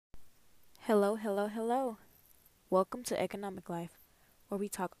Hello, hello, hello. Welcome to Economic Life, where we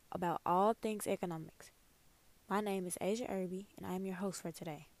talk about all things economics. My name is Asia Irby, and I am your host for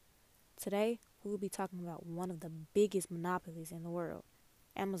today. Today, we will be talking about one of the biggest monopolies in the world,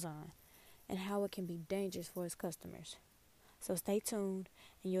 Amazon, and how it can be dangerous for its customers. So stay tuned,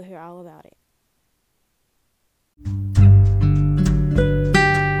 and you'll hear all about it.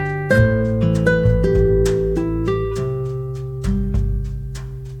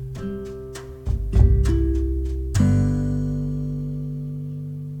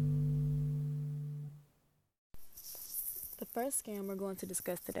 The first scam we're going to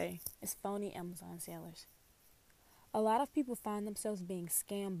discuss today is phony Amazon sellers. A lot of people find themselves being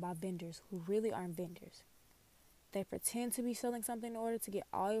scammed by vendors who really aren't vendors. They pretend to be selling something in order to get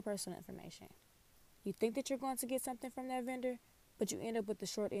all your personal information. You think that you're going to get something from that vendor, but you end up with the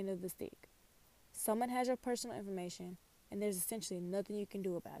short end of the stick. Someone has your personal information, and there's essentially nothing you can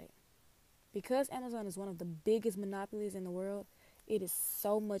do about it. Because Amazon is one of the biggest monopolies in the world, it is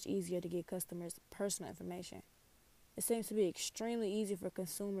so much easier to get customers' personal information. It seems to be extremely easy for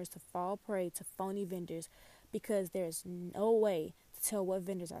consumers to fall prey to phony vendors because there is no way to tell what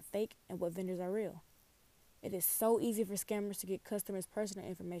vendors are fake and what vendors are real. It is so easy for scammers to get customers' personal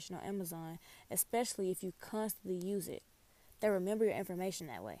information on Amazon, especially if you constantly use it. They remember your information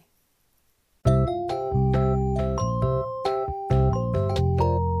that way.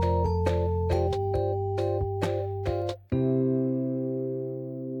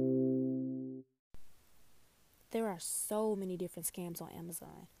 There are so many different scams on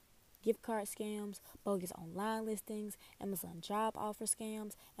Amazon. Gift card scams, bogus online listings, Amazon job offer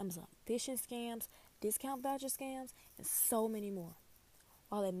scams, Amazon phishing scams, discount voucher scams, and so many more.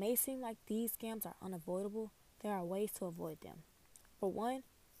 While it may seem like these scams are unavoidable, there are ways to avoid them. For one,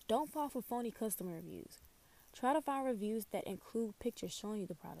 don't fall for phony customer reviews. Try to find reviews that include pictures showing you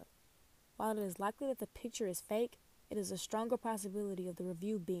the product. While it is likely that the picture is fake, it is a stronger possibility of the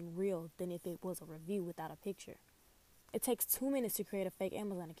review being real than if it was a review without a picture. It takes 2 minutes to create a fake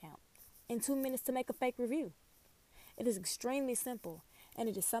Amazon account and 2 minutes to make a fake review. It is extremely simple, and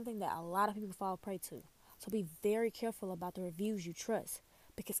it is something that a lot of people fall prey to. So be very careful about the reviews you trust,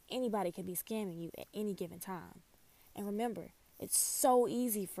 because anybody can be scamming you at any given time. And remember, it's so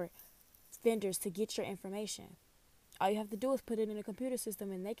easy for vendors to get your information. All you have to do is put it in a computer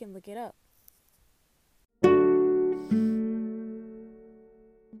system and they can look it up.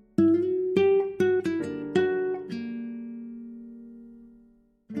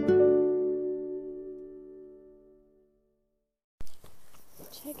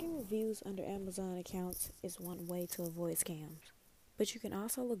 Checking reviews under Amazon accounts is one way to avoid scams, but you can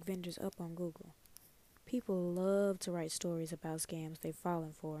also look vendors up on Google. People love to write stories about scams they've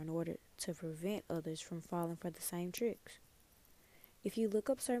fallen for in order to prevent others from falling for the same tricks. If you look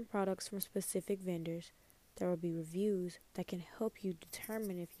up certain products from specific vendors, there will be reviews that can help you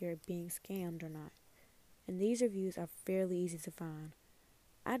determine if you're being scammed or not. And these reviews are fairly easy to find.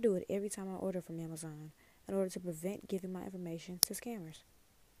 I do it every time I order from Amazon in order to prevent giving my information to scammers.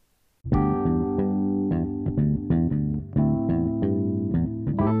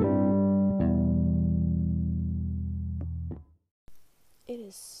 It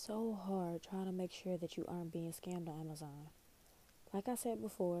is so hard trying to make sure that you aren't being scammed on Amazon. Like I said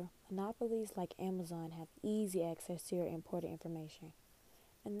before, monopolies like Amazon have easy access to your important information,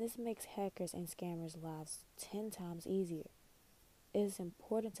 and this makes hackers and scammers' lives 10 times easier. It is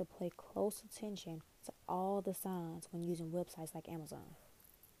important to pay close attention to all the signs when using websites like Amazon.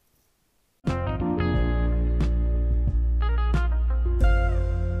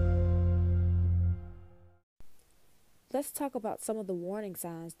 Let's talk about some of the warning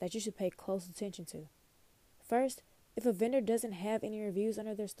signs that you should pay close attention to. First, if a vendor doesn't have any reviews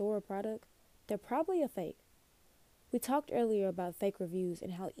under their store or product, they're probably a fake. We talked earlier about fake reviews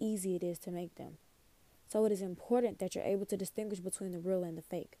and how easy it is to make them. So it is important that you're able to distinguish between the real and the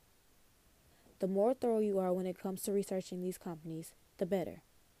fake. The more thorough you are when it comes to researching these companies, the better.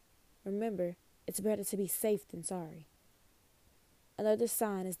 Remember, it's better to be safe than sorry. Another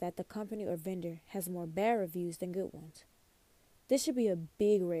sign is that the company or vendor has more bad reviews than good ones. This should be a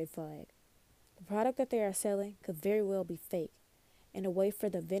big red flag. The product that they are selling could very well be fake and a way for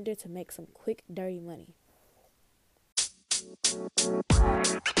the vendor to make some quick, dirty money.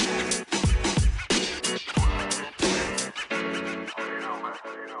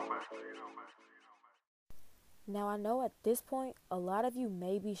 Now I know at this point, a lot of you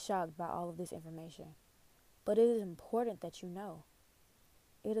may be shocked by all of this information, but it is important that you know.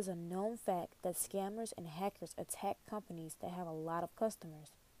 It is a known fact that scammers and hackers attack companies that have a lot of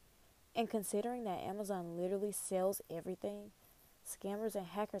customers. And considering that Amazon literally sells everything, Scammers and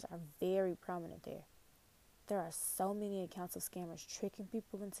hackers are very prominent there. There are so many accounts of scammers tricking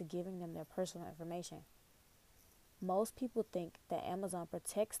people into giving them their personal information. Most people think that Amazon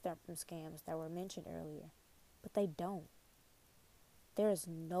protects them from scams that were mentioned earlier, but they don't. There is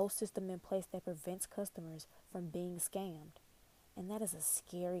no system in place that prevents customers from being scammed, and that is a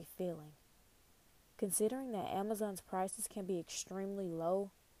scary feeling. Considering that Amazon's prices can be extremely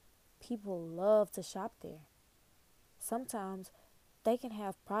low, people love to shop there. Sometimes they can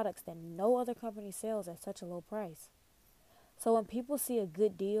have products that no other company sells at such a low price. So when people see a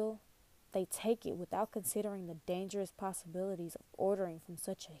good deal, they take it without considering the dangerous possibilities of ordering from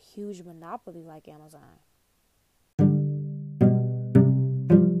such a huge monopoly like Amazon.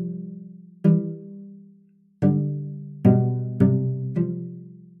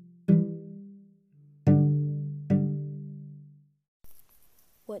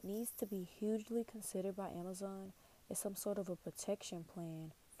 What needs to be hugely considered by Amazon is some sort of a protection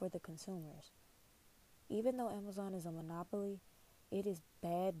plan for the consumers. Even though Amazon is a monopoly, it is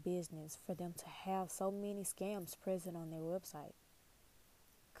bad business for them to have so many scams present on their website.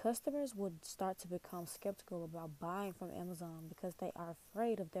 Customers would start to become skeptical about buying from Amazon because they are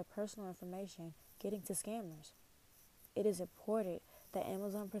afraid of their personal information getting to scammers. It is important that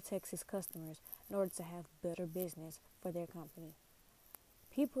Amazon protects its customers in order to have better business for their company.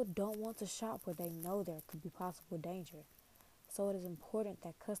 People don't want to shop where they know there could be possible danger, so it is important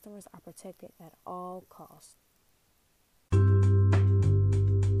that customers are protected at all costs.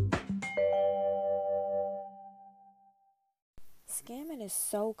 Scamming is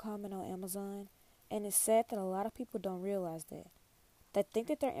so common on Amazon, and it's sad that a lot of people don't realize that. They think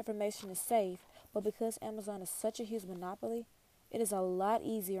that their information is safe, but because Amazon is such a huge monopoly, it is a lot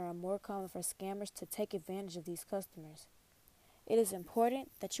easier and more common for scammers to take advantage of these customers. It is important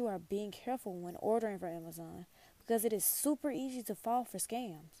that you are being careful when ordering from Amazon because it is super easy to fall for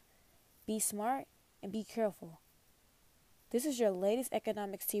scams. Be smart and be careful. This is your latest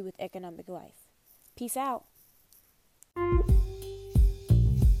economics tea with Economic Life. Peace out.